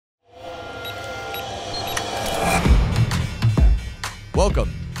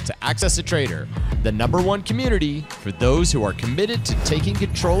Welcome to Access a Trader, the #1 community for those who are committed to taking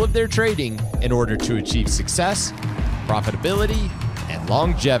control of their trading in order to achieve success, profitability, and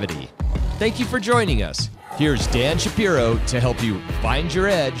longevity. Thank you for joining us. Here's Dan Shapiro to help you find your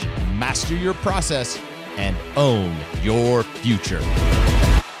edge, master your process, and own your future.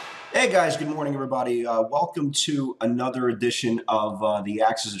 Hey guys, good morning everybody. Welcome to another edition of the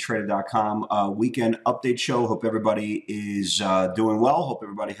AccessATrader.com weekend update show. Hope everybody is doing well. Hope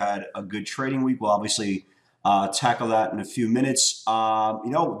everybody had a good trading week. We'll obviously tackle that in a few minutes.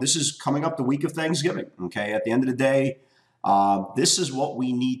 This is coming up the week of Thanksgiving. Okay, at the end of the day, this is what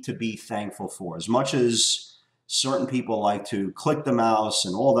we need to be thankful for. As much as certain people like to click the mouse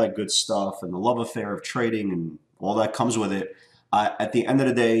and all that good stuff and the love affair of trading and all that comes with it, at the end of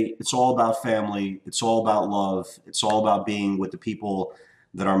the day, it's all about family. It's all about love. It's all about being with the people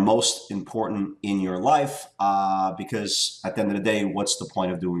that are most important in your life. Because at the end of the day, what's the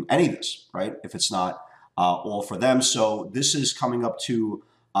point of doing any of this, right? If it's not all for them. So this is coming up to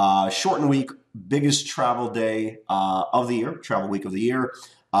shortened week, biggest travel day of the year, travel week of the year.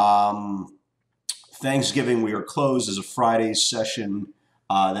 Thanksgiving, we are closed as a Friday session.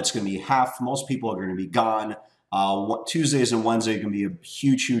 That's going to be half. Most people are going to be gone. Tuesdays and Wednesdays are going to be a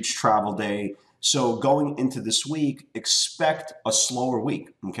huge travel day. So going into this week, expect a slower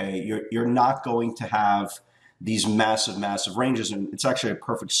week. Okay, you're not going to have these massive ranges, and it's actually a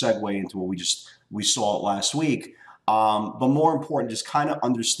perfect segue into what we saw last week. But more important, just kind of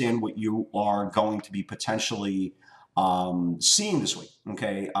understand what you are going to be potentially seeing this week.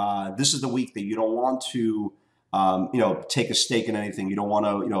 Okay, this is the week that you don't want to take a stake in anything. You don't want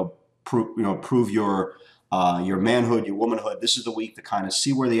to prove your manhood, your womanhood. This is the week to kind of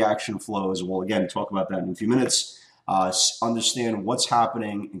see where the action flows. We'll again talk about that in a few minutes. Understand what's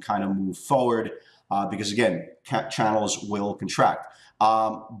happening and kind of move forward because again, channels will contract.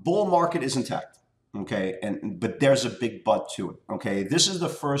 Bull market is intact, okay, but there's a big but to it. Okay, this is the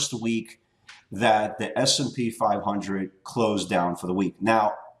first week that the S&P 500 closed down for the week.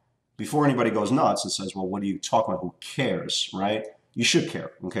 Now, before anybody goes nuts and says, "Well, what are you talking about? Who cares?" Right? You should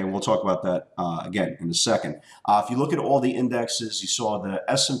care. Okay, we'll talk about that again in a second. If you look at all the indexes, you saw the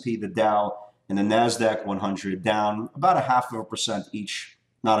S&P, the Dow, and the NASDAQ 100 down about 0.5% each.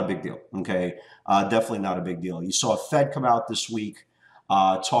 Not a big deal. Okay, definitely not a big deal. You saw Fed come out this week,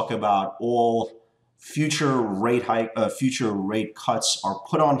 talk about all future rate cuts are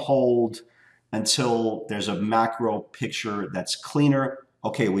put on hold until there's a macro picture that's cleaner.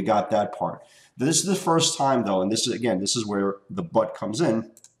 Okay, we got that part. This is the first time, though, and this is where the but comes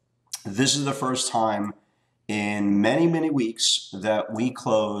in. This is the first time in many weeks that we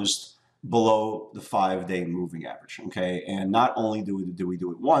closed below the 5-day moving average. Okay, and not only do we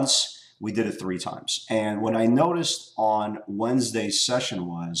do it once, we did it 3 times. And what I noticed on Wednesday's session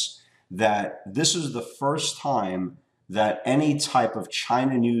was that this is the first time that any type of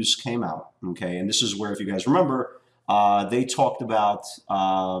China news came out. Okay, and this is where, if you guys remember, they talked about,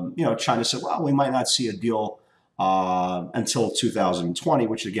 China said, well, we might not see a deal until 2020,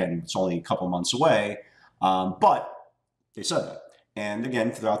 which again, it's only a couple months away. But they said that. And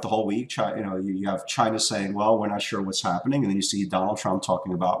again, throughout the whole week, China, you have China saying, well, we're not sure what's happening. And then you see Donald Trump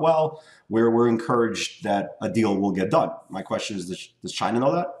talking about, well, we're encouraged that a deal will get done. My question is, does China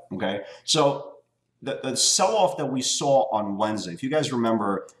know that? Okay. So the sell-off that we saw on Wednesday, if you guys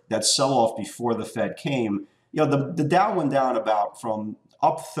remember that sell-off before the Fed came, the Dow went down about from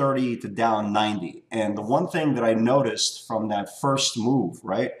up 30 to down 90. And the one thing that I noticed from that first move,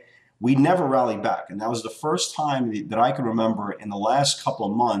 right, we never rallied back. And that was the first time that I can remember in the last couple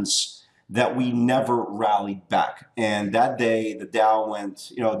of months that we never rallied back. And that day, the Dow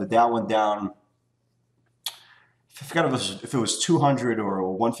went down, I forgot if it was 200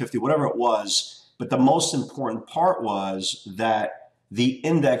 or 150, whatever it was. But the most important part was that the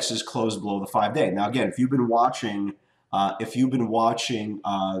index is closed below the 5-day. Now, again, if you've been watching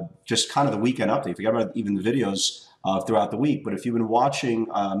just kind of the weekend update, forget about even the videos throughout the week, but if you've been watching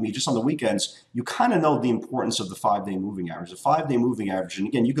me just on the weekends, you kind of know the importance of the 5-day moving average. The 5-day moving average, and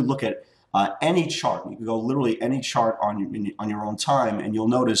again, you can look at any chart. You can go literally any chart on your own time, and you'll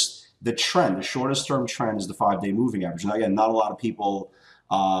notice the trend. The shortest term trend is the 5-day moving average. And again, not a lot of people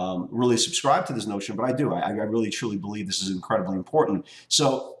really subscribe to this notion, but I do. I really truly believe this is incredibly important.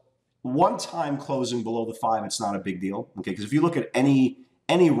 So one time closing below the 5, it's not a big deal. Okay, because if you look at any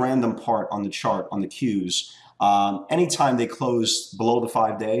random part on the chart on the Qs, anytime they closed below the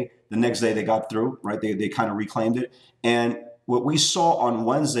 5-day, the next day they got through, right? They kind of reclaimed it. And what we saw on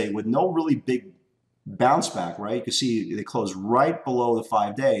Wednesday with no really big bounce back, right? You can see they closed right below the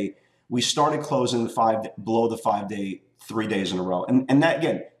 5-day. We started closing below the 5-day 3 days in a row. And that,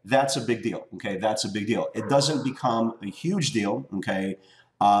 again, that's a big deal, okay? That's a big deal. It doesn't become a huge deal, okay,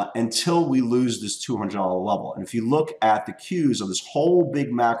 until we lose this $200 level. And if you look at the cues of this whole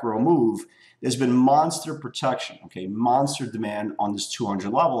big macro move, there's been monster protection, okay, monster demand on this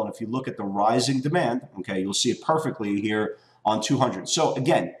 200 level. And if you look at the rising demand, okay, you'll see it perfectly here on 200. So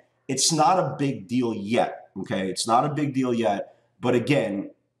again, it's not a big deal yet, okay? It's not a big deal yet. But again,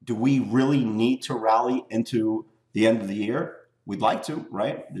 do we really need to rally into the end of the year? We'd like to,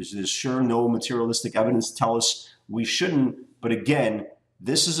 right? There's sure no materialistic evidence to tell us we shouldn't. But again,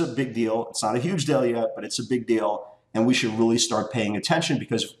 this is a big deal. It's not a huge deal yet, but it's a big deal. And we should really start paying attention,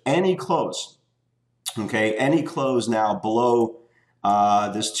 because any close, okay, any close now below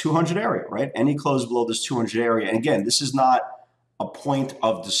this 200 area, right? Any close below this 200 area. And again, this is not a point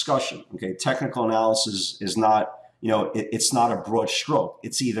of discussion, okay? Technical analysis is not, it's not a broad stroke.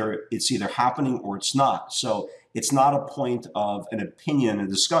 It's either happening or it's not. So it's not a point of an opinion and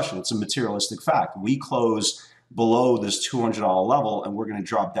discussion. It's a materialistic fact. We close below this $200 level and we're going to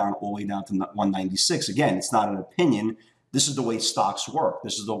drop down all the way down to 196. Again, it's not an opinion. This is the way stocks work.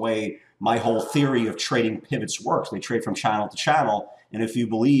 This is the way my whole theory of trading pivots works. They trade from channel to channel. And if you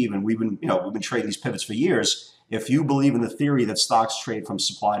believe, and we've been trading these pivots for years, if you believe in the theory that stocks trade from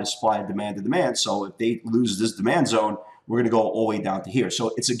supply to supply, demand to demand, so if they lose this demand zone, we're going to go all the way down to here.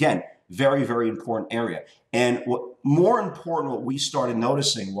 So it's, again, very, very important area. And what more important, what we started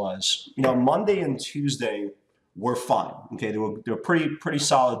noticing was, Monday and Tuesday were fine. Okay, they were pretty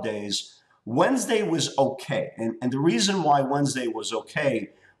solid days. Wednesday was okay. And the reason why Wednesday was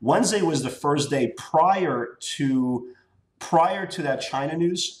okay, Wednesday was the first day prior to that China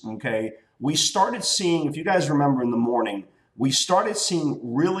news, okay? We started seeing, if you guys remember in the morning, we started seeing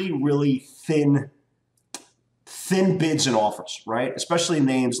really, really thin bids and offers, right? Especially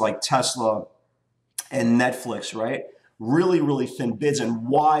names like Tesla and Netflix, right? Really, really thin bids and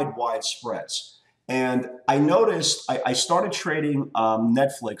wide spreads. And I noticed, I started trading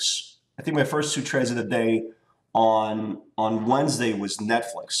Netflix. I think my first 2 trades of the day on Wednesday was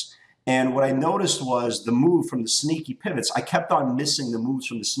Netflix. And what I noticed was the move from the sneaky pivots. I kept on missing the moves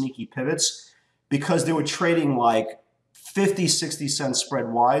from the sneaky pivots because they were trading like 50, 60 cent spread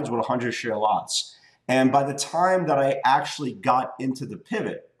wides with 100 share lots. And by the time that I actually got into the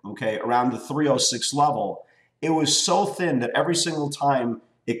pivot, okay, around the 306 level, it was so thin that every single time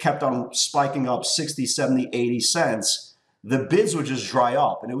it kept on spiking up 60, 70, 80 cents, the bids would just dry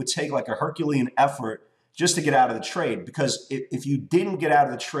up. And it would take like a Herculean effort just to get out of the trade, because if you didn't get out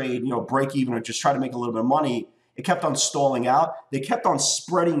of the trade, break even or just try to make a little bit of money, it kept on stalling out. They kept on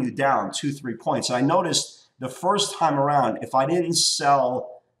spreading you down 2-3 points. And I noticed the first time around, if I didn't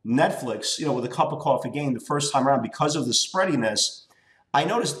sell Netflix, with a cup of coffee gain the first time around because of the spreadiness, I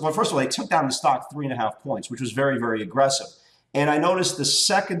noticed, well, first of all, they took down the stock 3.5 points, which was very, very aggressive. And I noticed the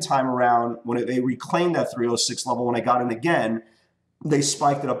second time around when they reclaimed that 306 level, when I got in again, they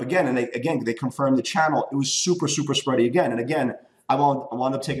spiked it up again, and they confirmed the channel. It was super, super spready again. And again, I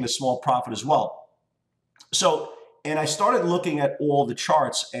wound up taking a small profit as well. So, and I started looking at all the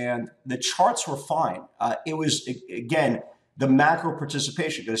charts, and the charts were fine. It was, again, the macro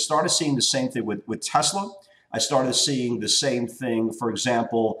participation. I started seeing the same thing with Tesla. I started seeing the same thing, for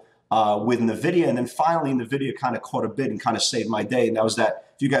example, with NVIDIA. And then finally, NVIDIA kind of caught a bid and kind of saved my day. And that was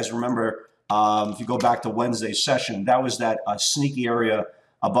that, if you guys remember, if you go back to Wednesday's session, that was that sneaky area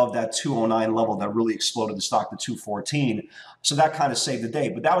above that 209 level that really exploded the stock to 214. So that kind of saved the day.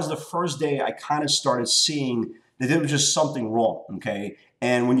 But that was the first day I kind of started seeing that there was just something wrong, okay?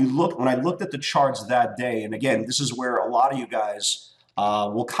 And when I looked at the charts that day, and again, this is where a lot of you guys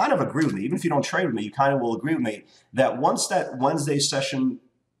will kind of agree with me. Even if you don't trade with me, you kind of will agree with me that once that Wednesday session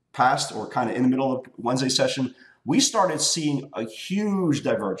passed, or kind of in the middle of Wednesday session, we started seeing a huge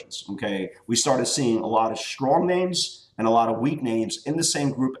divergence, okay? We started seeing a lot of strong names and a lot of weak names in the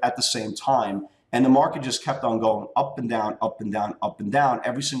same group at the same time. And the market just kept on going up and down, up and down, up and down.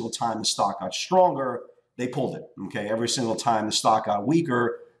 Every single time the stock got stronger, they pulled it, okay? Every single time the stock got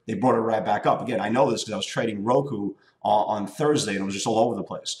weaker, they brought it right back up. Again, I know this because I was trading Roku on Thursday, and it was just all over the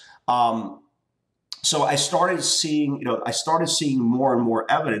place. So I started seeing, more and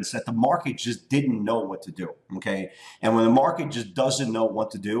more evidence that the market just didn't know what to do, okay? And when the market just doesn't know what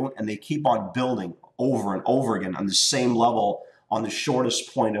to do, and they keep on building over and over again on the same level, on the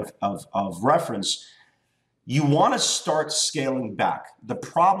shortest point of reference, you want to start scaling back. The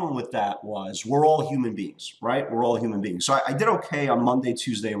problem with that was we're all human beings, right? We're all human beings. So I did okay on Monday,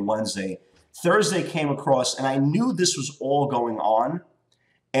 Tuesday, and Wednesday. Thursday came across, and I knew this was all going on.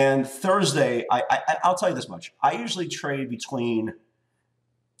 And Thursday, I'll tell you this much. I usually trade between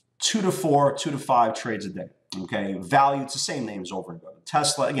 2 to 4, 2 to 5 trades a day, Okay, value, it's the same names over and over.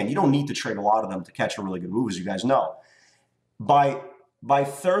 Tesla, again, you don't need to trade a lot of them to catch a really good move, as you guys know. By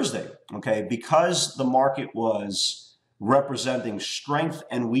Thursday, okay, because the market was representing strength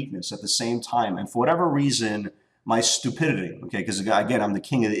and weakness at the same time, and for whatever reason, my stupidity, okay, because again, I'm the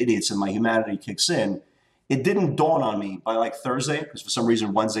king of the idiots and my humanity kicks in, it didn't dawn on me by like Thursday, because for some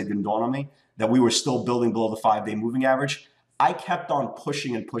reason Wednesday didn't dawn on me, that we were still building below the 5-day moving average. I kept on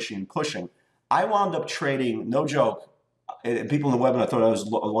pushing and pushing and pushing. I wound up trading, no joke, and people in the webinar thought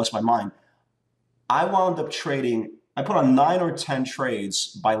I lost my mind. I wound up trading, I put on 9 or 10 trades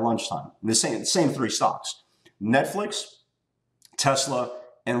by lunchtime, the same 3 stocks, Netflix, Tesla,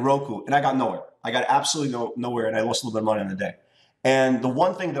 and Roku, and I got nowhere. I got absolutely nowhere, and I lost a little bit of money on the day. And the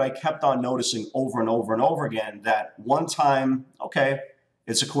one thing that I kept on noticing over and over and over again, that one time, okay,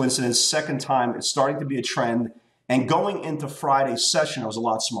 it's a coincidence. Second time, it's starting to be a trend. And going into Friday's session, I was a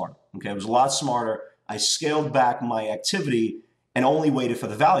lot smarter. Okay, I was a lot smarter. I scaled back my activity and only waited for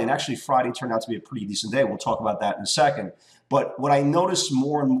the rally. And actually, Friday turned out to be a pretty decent day. We'll talk about that in a second. But what I noticed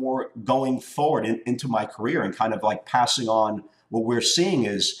more and more going forward into my career and kind of like passing on what we're seeing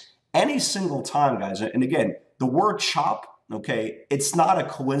is any single time, guys, and again, the word chop, okay, it's not a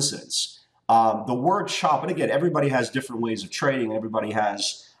coincidence. The word chop, and again, everybody has different ways of trading. Everybody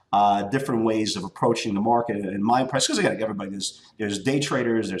has different ways of approaching the market. And my impression, because again, everybody, there's day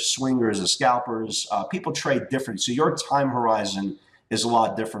traders, there's swingers, there's scalpers. People trade different. So your time horizon is a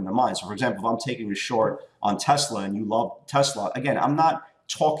lot different than mine. So for example, if I'm taking a short on Tesla and you love Tesla, again, I'm not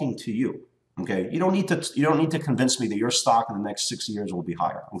talking to you. Okay, you don't need to convince me that your stock in the next 6 years will be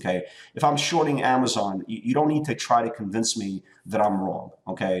higher. Okay, if I'm shorting Amazon, you don't need to try to convince me that I'm wrong.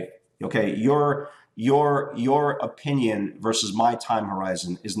 Okay, your opinion versus my time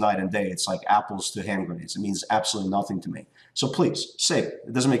horizon is night and day. It's like apples to hand grenades. It means absolutely nothing to me. So please save it.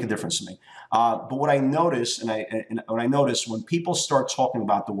 It doesn't make a difference to me. But what I notice, and what I notice when people start talking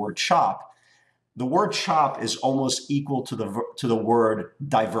about the word chop, the word chop is almost equal to the word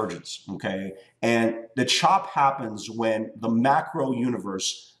divergence, okay? And the chop happens when the macro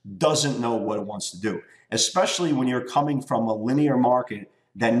universe doesn't know what it wants to do, especially when you're coming from a linear market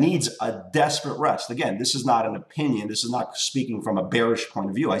that needs a desperate rest. Again, this is not an opinion. This is not speaking from a bearish point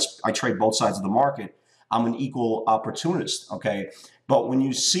of view. I trade both sides of the market. I'm an equal opportunist, okay? But when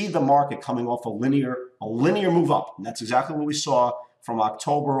you see the market coming off a linear move up, and that's exactly what we saw from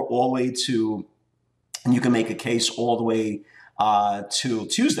October all the way to, and you can make a case all the way to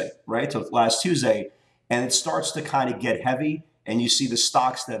Tuesday, right? To last Tuesday. And it starts to kind of get heavy. And you see the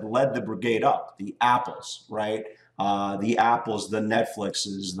stocks that led the brigade up, the Apples, right? The Apples, the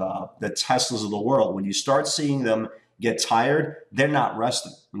Netflixes, the Teslas of the world. When you start seeing them get tired, they're not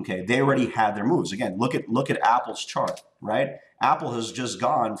resting, okay? They already had their moves. Again, look at Apple's chart, right? Apple has just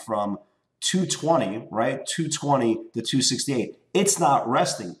gone from 220, right? 220 to 268. It's not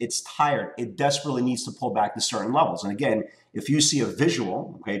resting. It's tired. It desperately needs to pull back to certain levels. And again, if you see a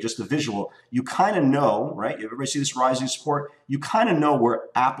visual, okay, just a visual, you kind of know, right? Everybody see this rising support? You kind of know where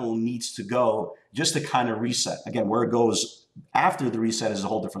Apple needs to go just to kind of reset. Again, where it goes after the reset is a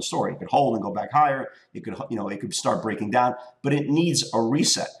whole different story. It could hold and go back higher. It could, it could start breaking down, but it needs a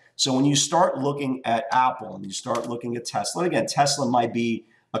reset. So when you start looking at Apple and you start looking at Tesla, again, Tesla might be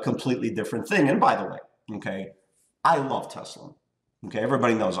a completely different thing. And by the way, okay, I love Tesla. Okay,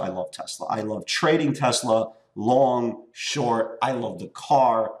 everybody knows I love Tesla. I love trading Tesla, long, short. I love the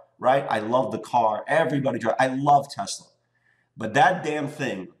car, right? I love the car. Everybody drives. I love Tesla. But that damn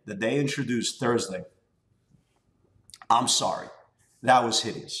thing that they introduced Thursday, I'm sorry, that was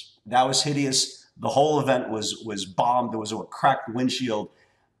hideous. That was hideous. The whole event was bombed. There was a cracked windshield.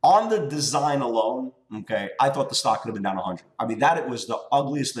 On the design alone, okay, I thought the stock could have been down 100. I mean, it was the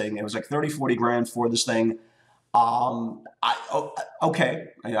ugliest thing. It was like 30, 40 grand for this thing. Okay,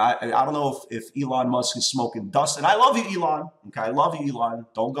 I don't know if Elon Musk is smoking dust, and I love you, Elon. Okay, I love you, Elon.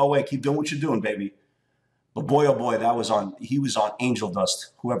 Don't go away. Keep doing what you're doing, baby. But boy, oh boy, he was on angel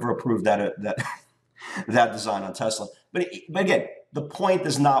dust. Whoever approved that that design on Tesla. But again, the point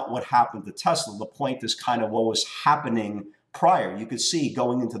is not what happened to Tesla. The point is kind of what was happening prior. You could see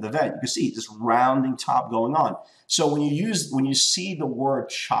going into the event, you could see this rounding top going on. So when you see the word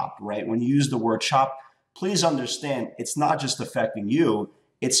chop, right? When you use the word chop, please understand it's not just affecting you,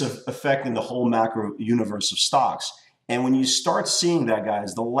 it's affecting the whole macro universe of stocks. And when you start seeing that,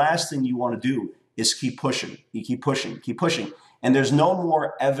 guys, the last thing you want to do is keep pushing. You keep pushing, keep pushing. And there's no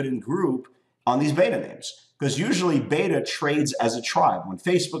more evident group on these beta names, because usually beta trades as a tribe. When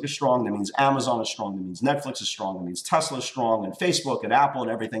Facebook is strong, that means Amazon is strong, that means Netflix is strong, that means Tesla is strong, and Facebook and Apple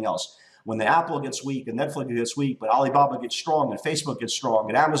and everything else. when the Apple gets weak and Netflix gets weak, but Alibaba gets strong and Facebook gets strong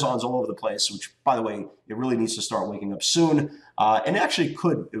and Amazon's all over the place, which, by the way, it really needs to start waking up soon. And actually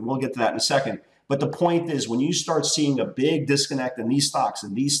could, we'll get to that in a second. But the point is, when you start seeing a big disconnect in these stocks,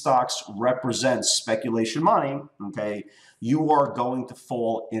 and these stocks represent speculation money, okay, you are going to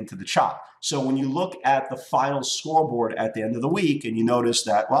fall into the chop. So when you look at the final scoreboard at the end of the week and you notice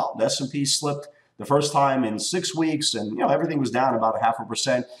that, well, the S&P slipped the first time in 6 weeks and, everything was down about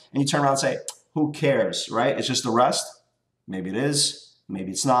 0.5%, and you turn around and say, who cares, right? It's just the rest. Maybe it is,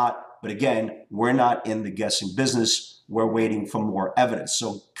 maybe it's not. But again, we're not in the guessing business. We're waiting for more evidence.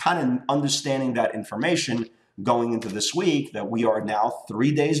 So kind of understanding that information going into this week, that we are now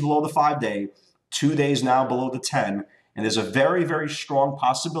 3 days below the 5-day, 2 days now below the 10, and there's a very, very strong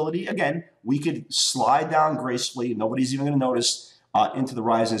possibility, again, we could slide down gracefully, nobody's even going to notice, into the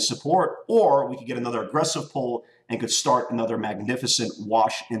rising support, or we could get another aggressive pull and could start another magnificent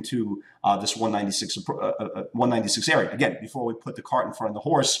wash into this 196 area. Again, before we put the cart in front of the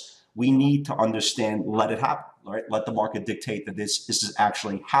horse, we need to understand, let it happen, all right? Let the market dictate that this is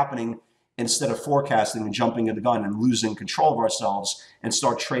actually happening, instead of forecasting and jumping in the gun and losing control of ourselves and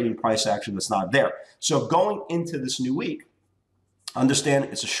start trading price action that's not there. So going into this new week, understand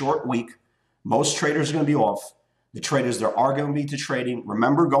it's a short week. Most traders are going to be off. The traders that are going to be to trading,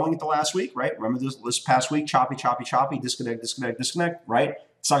 remember going into last week, right? Remember this past week, choppy, disconnect, right?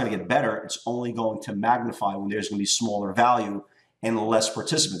 It's not going to get better. It's only going to magnify when there's going to be smaller value and less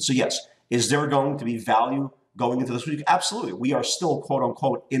participants. So yes, is there going to be value going into this week? Absolutely. We are still, quote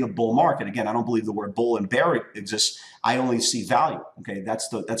unquote, in a bull market. Again, I don't believe the word bull and bear exists. I only see value. Okay, that's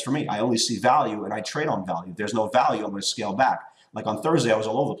for me. I only see value and I trade on value. If there's no value, I'm going to scale back. Like on Thursday, I was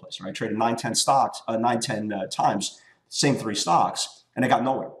all over the place, right? I traded 9-10 times, same 3 stocks, and I got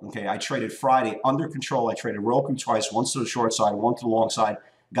nowhere. Okay, I traded Friday under control. I traded Roku twice, once to the short side, one to the long side,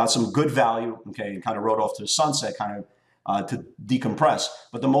 got some good value, okay, and kind of rode off to the sunset, kind of to decompress.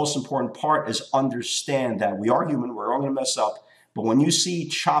 But the most important part is understand that we are human. We're all going to mess up. But when you see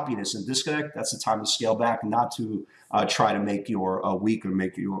choppiness and disconnect, that's the time to scale back, not to try to make your week or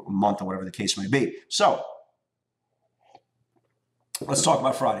make your month or whatever the case may be. So let's talk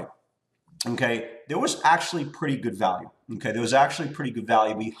about Friday. Okay, there was actually pretty good value. Okay, there was actually pretty good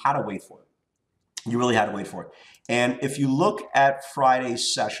value, but you had to wait for it. You really had to wait for it. And if you look at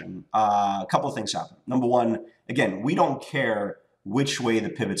Friday's session, a couple of things happened. Number one, again, we don't care which way the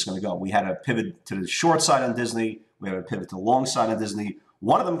pivot's going to go. We had a pivot to the short side on Disney. We had a pivot to the long side on Disney.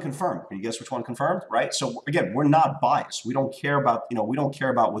 One of them confirmed. Can you guess which one confirmed? Right. So again, we're not biased. We don't care about we don't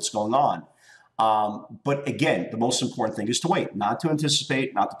care about what's going on. But again, the most important thing is to wait, not to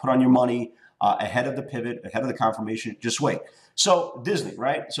anticipate, not to put on your money ahead of the pivot, ahead of the confirmation. Just wait. So Disney,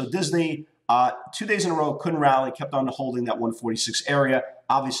 right? So Disney. 2 days in a row, couldn't rally, kept on holding that 146 area.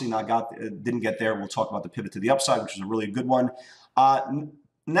 Obviously didn't get there. We'll talk about the pivot to the upside, which is a really good one.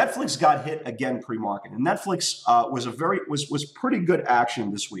 Netflix got hit again pre-market. And Netflix was pretty good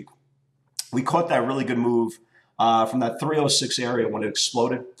action this week. We caught that really good move from that 306 area when it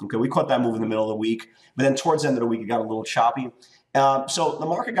exploded. Okay, we caught that move in the middle of the week. But then towards the end of the week, it got a little choppy. So the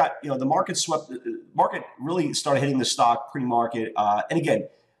market market really started hitting the stock pre-market. And again,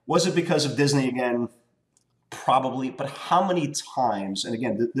 was it because of Disney again? Probably. But how many times, and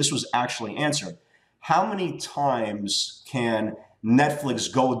again, this was actually answered, how many times can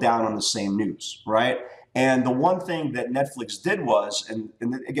Netflix go down on the same news, right? And the one thing that Netflix did was, and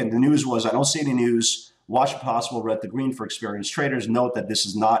again, the news was, I don't see any news, watch possible, red to green for experienced traders. Note that this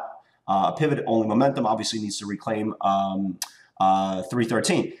is not a pivot, only momentum. Obviously needs to reclaim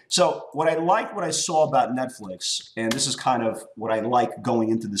 313. So what I saw about Netflix, and this is kind of what I like going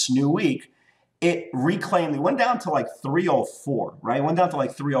into this new week, it reclaimed, it went down to like 304, right? It went down to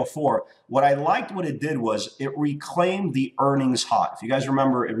like 304. What I liked what it did was it reclaimed the earnings high. If you guys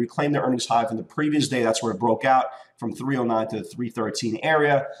remember, it reclaimed the earnings high from the previous day. That's where it broke out from 309 to the 313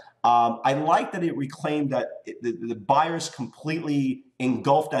 area. I like that it reclaimed that the buyers completely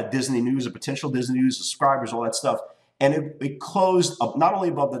engulfed that Disney news, the potential Disney news, subscribers, all that stuff. And it closed up not only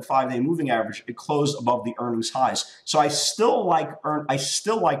above the 5-day moving average, it closed above the earnings highs. So I still like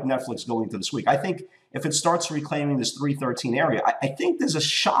Netflix going into this week. I think if it starts reclaiming this 313 area, I think there's a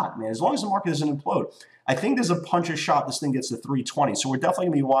shot, man. As long as the market doesn't implode, I think there's a puncher's shot this thing gets to 320. So we're definitely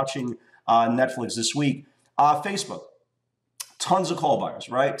going to be watching Netflix this week. Facebook, tons of call buyers,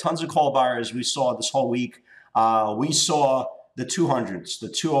 right? Tons of call buyers we saw this whole week. We saw the 200s, the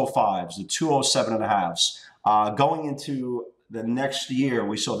 205s, the 207.5s. Going into the next year,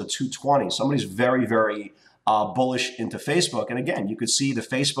 we saw the 220. Somebody's very, very bullish into Facebook. And again, you could see the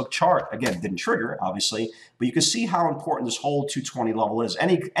Facebook chart, again, didn't trigger, obviously, but you can see how important this whole 220 level is.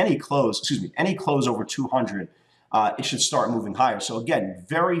 Any close over 200, it should start moving higher. So again,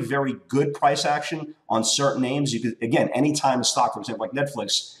 very, very good price action on certain names. You could, again, anytime a stock, for example, like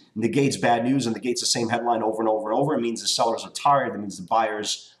Netflix, negates bad news and negates the same headline over and over and over, it means the sellers are tired. It means the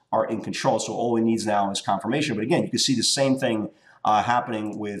buyers are in control. So all it needs now is confirmation. But again, you can see the same thing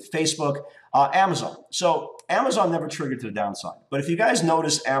happening with Facebook. Amazon. So Amazon never triggered to the downside. But if you guys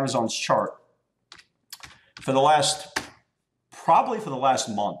notice Amazon's chart for the last, probably for the last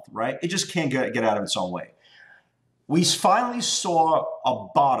month, right? It just can't get out of its own way. We finally saw a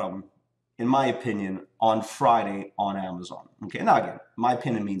bottom, in my opinion, on Friday on Amazon. Okay, now again, my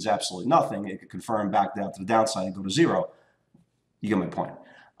opinion means absolutely nothing. It could confirm back down to the downside and go to zero. You get my point.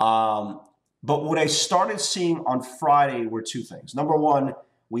 But what I started seeing on Friday were two things. Number one,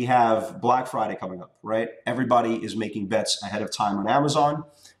 we have Black Friday coming up, right? Everybody is making bets ahead of time on Amazon.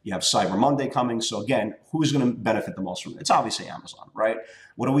 You have Cyber Monday coming. So again, who's going to benefit the most from it? It's obviously Amazon, right?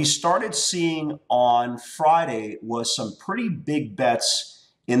 What we started seeing on Friday was some pretty big bets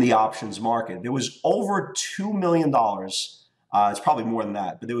in the options market. There was over $2 million. It's probably more than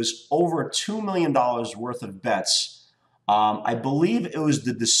that, but there was over $2 million worth of bets. I believe it was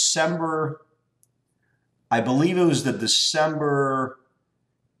the December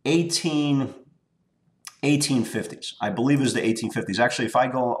 1850s. I believe it was the 1850s. Actually, if I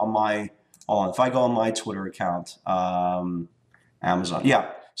go on my Twitter account, Amazon,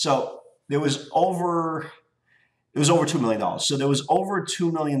 yeah. So there was over. It was over $2 million. So there was over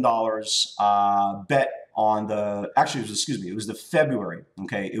 $2 million bet on the, actually, it was the February,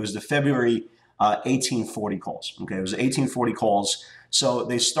 okay? It was the February 1840 calls, okay? It was the 1840 calls. So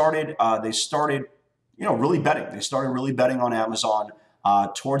they started, really betting. They started really betting on Amazon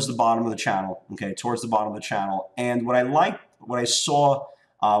towards the bottom of the channel, okay? Towards the bottom of the channel. And what I liked what I saw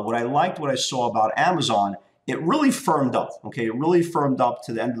about Amazon, it really firmed up, okay? It really firmed up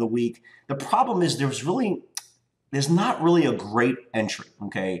to the end of the week. The problem is there's not really a great entry,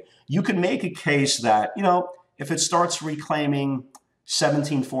 okay? You can make a case that, if it starts reclaiming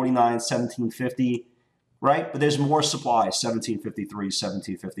 1749, 1750, right? But there's more supply, 1753,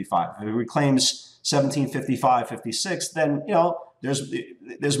 1755. If it reclaims 1755, 56, then,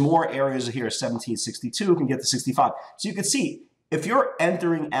 there's more areas here, 1762 can get to 65. So you can see, if you're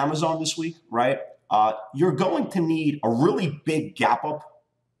entering Amazon this week, right, you're going to need a really big gap up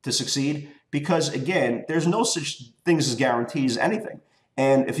to succeed. Because again, there's no such things as guarantees anything.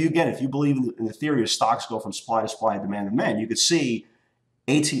 And if you believe in the theory of stocks go from supply to supply, demand to demand, you could see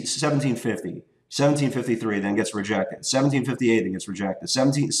 1750, 1753 then gets rejected, 1758 then gets rejected,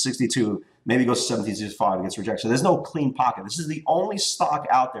 1762 maybe goes to 1765 and gets rejected. So there's no clean pocket. This is the only stock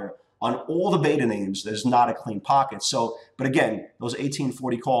out there on all the beta names. There's not a clean pocket. So, but again, those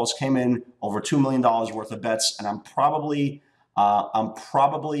 1840 calls came in over $2 million worth of bets, and I'm probably right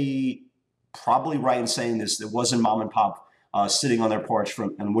in saying this. It wasn't mom and pop sitting on their porch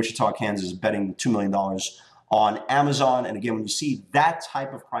in Wichita, Kansas, betting $2 million on Amazon. And again, when you see that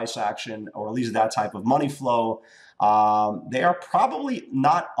type of price action, or at least that type of money flow, they are probably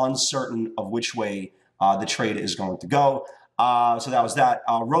not uncertain of which way the trade is going to go. So that was that.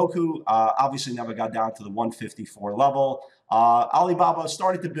 Roku obviously never got down to the 154 level. Alibaba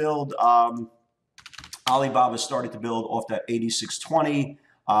started to build. Off that 8620.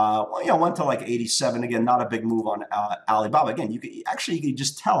 Went to like 87 again. Not a big move on Alibaba. Again, you can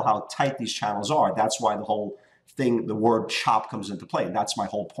just tell how tight these channels are. That's why the whole thing, the word chop, comes into play. That's my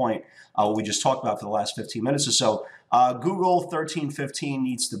whole point. We just talked about for the last 15 minutes or so. Google 1315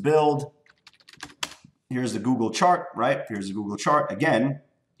 needs to build. Here's the Google chart, right? Here's the Google chart. Again,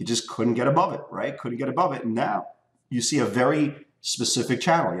 you just couldn't get above it, right? Couldn't get above it. And now you see a very specific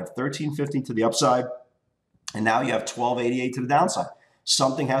channel. You have 1315 to the upside, and now you have 1288 to the downside.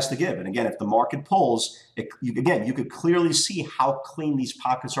 Something has to give. And again, if the market pulls, you could clearly see how clean these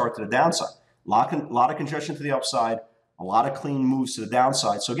pockets are to the downside. A lot of congestion to the upside, a lot of clean moves to the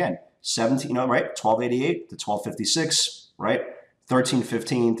downside. So again, 1288 to 1256, right?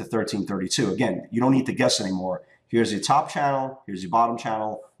 1315 to 1332. Again, you don't need to guess anymore. Here's your top channel. Here's your bottom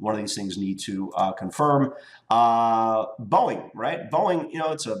channel. One of these things need to confirm. Boeing, right? Boeing,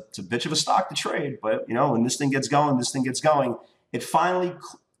 it's a bitch of a stock to trade, but when this thing gets going, it finally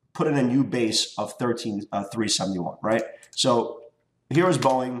put in a new base of 371, right? So here's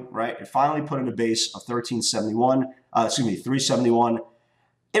Boeing, right? It finally put in a base of 371.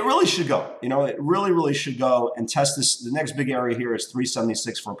 It really should go. It really, really should go and test this. The next big area here is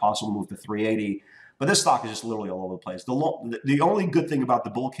 376 for a possible move to 380. But this stock is just literally all over the place. The only good thing about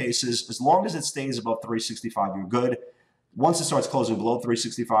the bull case is as long as it stays above 365, you're good. Once it starts closing below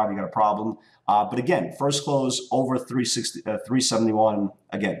 365, you got a problem. But again, first close over 371.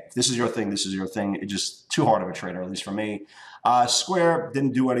 Again, if this is your thing, this is your thing. It's just too hard of a trader, at least for me. Square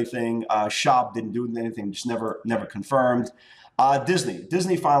didn't do anything. Shop didn't do anything, just never confirmed.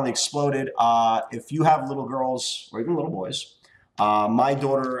 Disney finally exploded. If you have little girls or even little boys, my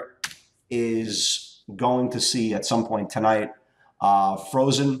daughter is going to see at some point tonight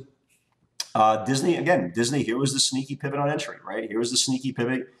Frozen. Disney, here was the sneaky pivot on entry, right? Here was the sneaky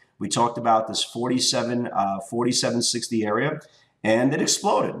pivot. We talked about this 47.60 area, and it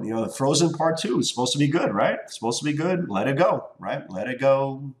exploded. You know, the Frozen Part 2 is supposed to be good, right? It's supposed to be good. Let it go, right? Let it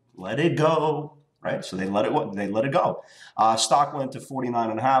go. Let it go, right? So they let it go. Stock went to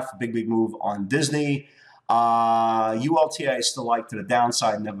 49.5. Big move on Disney. ULTI I still like to the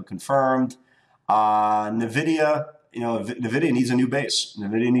downside, never confirmed. NVIDIA. You know, NVIDIA needs a new base.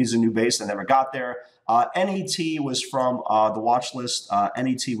 NVIDIA needs a new base. They never got there. NET was from the watch list.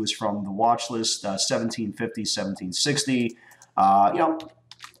 NET was from the watch list. 1750, 1760.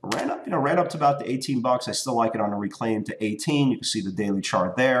 Ran up to about the 18 bucks. I still like it on a reclaim to 18. You can see the daily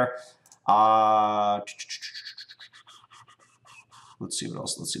chart there. Let's see what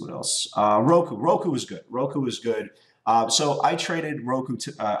else. Roku was good. Roku was good. So I traded Roku.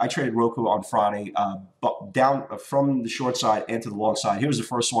 I traded Roku on Friday, down from the short side and to the long side. Here's the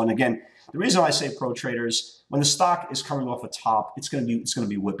first one. Again, the reason I say pro traders, when the stock is coming off a top, it's going to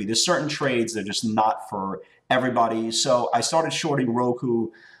be whippy. There's certain trades that are just not for everybody. So I started shorting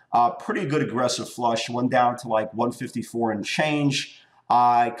Roku. Pretty good aggressive flush. Went down to like 154 and change.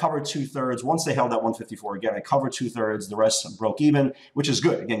 I covered 2/3. Once they held at 154 again, I covered 2/3. The rest broke even, which is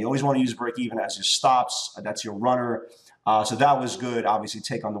good. Again, you always want to use break even as your stops. That's your runner. So that was good. Obviously,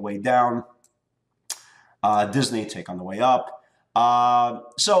 take on the way down. Disney, take on the way up.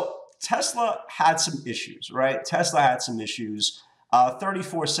 So Tesla had some issues, right? Tesla had some issues.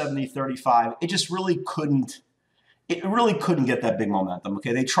 34.70, 35. It just really couldn't. It really couldn't get that big momentum.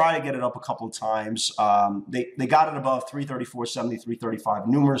 Okay, they tried to get it up a couple of times. They got it above 334.70, 335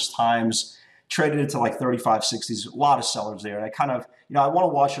 numerous times. Traded it to like 35.60s. A lot of sellers there, and I kind of, I want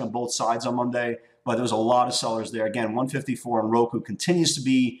to watch it on both sides on Monday, but there was a lot of sellers there. Again, 154 on Roku continues to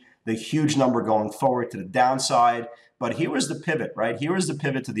be the huge number going forward to the downside. But here was the pivot, right? Here was the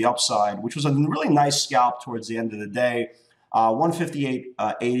pivot to the upside, which was a really nice scalp towards the end of the day.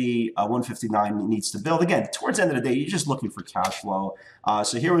 158.80, 159 needs to build. Again, towards the end of the day, you're just looking for cash flow.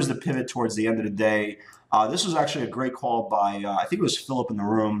 So here was the pivot towards the end of the day. This was actually a great call by, I think it was Philip in the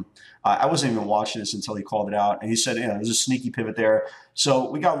room. I wasn't even watching this until he called it out. And he said, there's a sneaky pivot there. So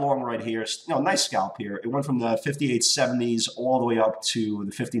we got long right here. Nice scalp here. It went from the 58.70s all the way up to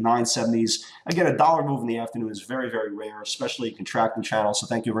the 59.70s. Again, a dollar move in the afternoon is very, very rare, especially contracting channels. So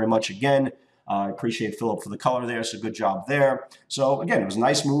thank you very much again. I appreciate Philip for the color there, so good job there. So again, it was a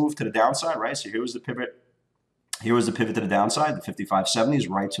nice move to the downside, right? So here was the pivot. Here was the pivot to the downside, the 55.70s,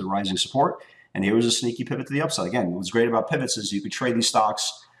 right to the rising support. And here was a sneaky pivot to the upside. Again, what's great about pivots is you could trade these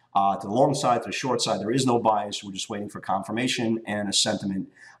stocks to the long side, to the short side. There is no bias. We're just waiting for confirmation and a sentiment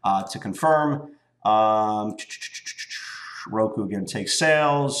to confirm. Roku again takes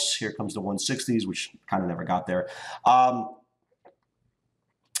sales. Here comes the 160s, which kind of never got there.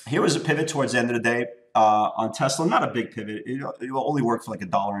 Here was a pivot towards the end of the day on Tesla. Not a big pivot. It will only work for like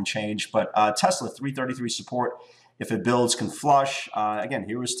 $1 and change. But Tesla, 333 support. If it builds, can flush. Again,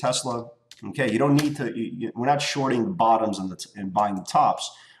 here was Tesla. Okay, you don't need to. We're not shorting the bottoms and buying the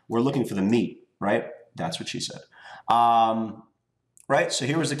tops. We're looking for the meat, right? That's what she said. Right. So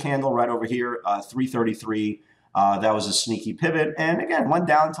here was the candle right over here, 333. That was a sneaky pivot. And again, went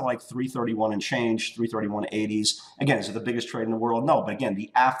down to like 331 and change, 331.80s. Again, is it the biggest trade in the world? No. But again,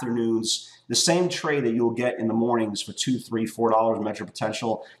 the afternoons, the same trade that you'll get in the mornings for $2, $3, $4 measure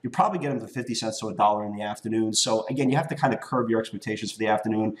potential, you probably get them for 50 cents to $1 in the afternoon. So again, you have to kind of curb your expectations for the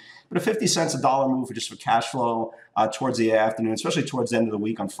afternoon. But a 50 cents, $1 move for just for cash flow towards the afternoon, especially towards the end of the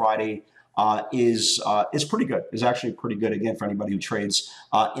week on Friday, is pretty good. Is actually pretty good, again, for anybody who trades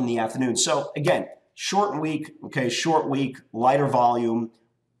in the afternoon. So again, short week, okay, short week, lighter volume.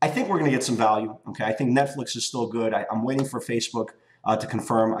 I think we're going to get some value, okay? I think Netflix is still good. I'm waiting for Facebook to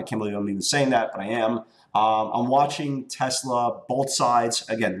confirm. I can't believe I'm even saying that, but I am. I'm watching Tesla, both sides.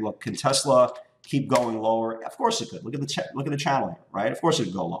 Again, look, can Tesla keep going lower? Of course it could. Look at the channel here, right? Of course it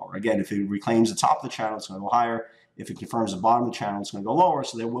could go lower. Again, if it reclaims the top of the channel, it's going to go higher. If it confirms the bottom of the channel, it's going to go lower.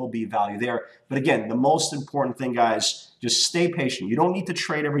 So there will be value there. But again, the most important thing, guys, just stay patient. You don't need to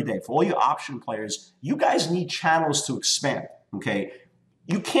trade every day. For all you option players, you guys need channels to expand, okay?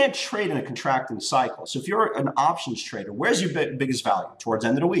 you can't trade in a contracting cycle. So if you're an options trader, where's your biggest value? Towards the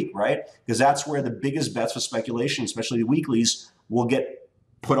end of the week, right? Because that's where the biggest bets for speculation, especially the weeklies, will get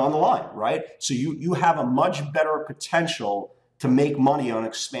put on the line, right? So you have a much better potential to make money on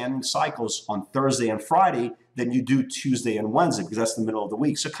expanding cycles on Thursday and Friday than you do Tuesday and Wednesday, because that's the middle of the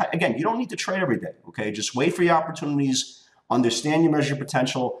week. So again, you don't need to trade every day, okay? Just wait for your opportunities, understand your measure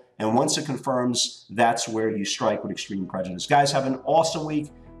potential, and once it confirms, that's where you strike with extreme prejudice. Guys, have an awesome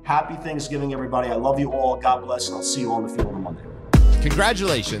week. Happy Thanksgiving, everybody. I love you all. God bless, and I'll see you all on the field on Monday.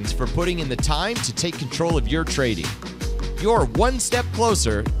 Congratulations for putting in the time to take control of your trading. You're one step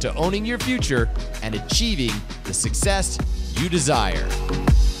closer to owning your future and achieving the success you desire.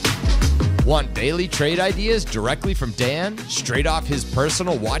 Want daily trade ideas directly from Dan, straight off his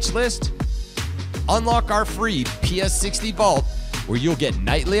personal watch list? Unlock our free PS60 Vault, where you'll get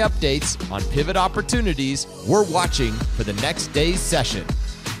nightly updates on pivot opportunities we're watching for the next day's session.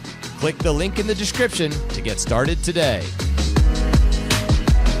 Click the link in the description to get started today.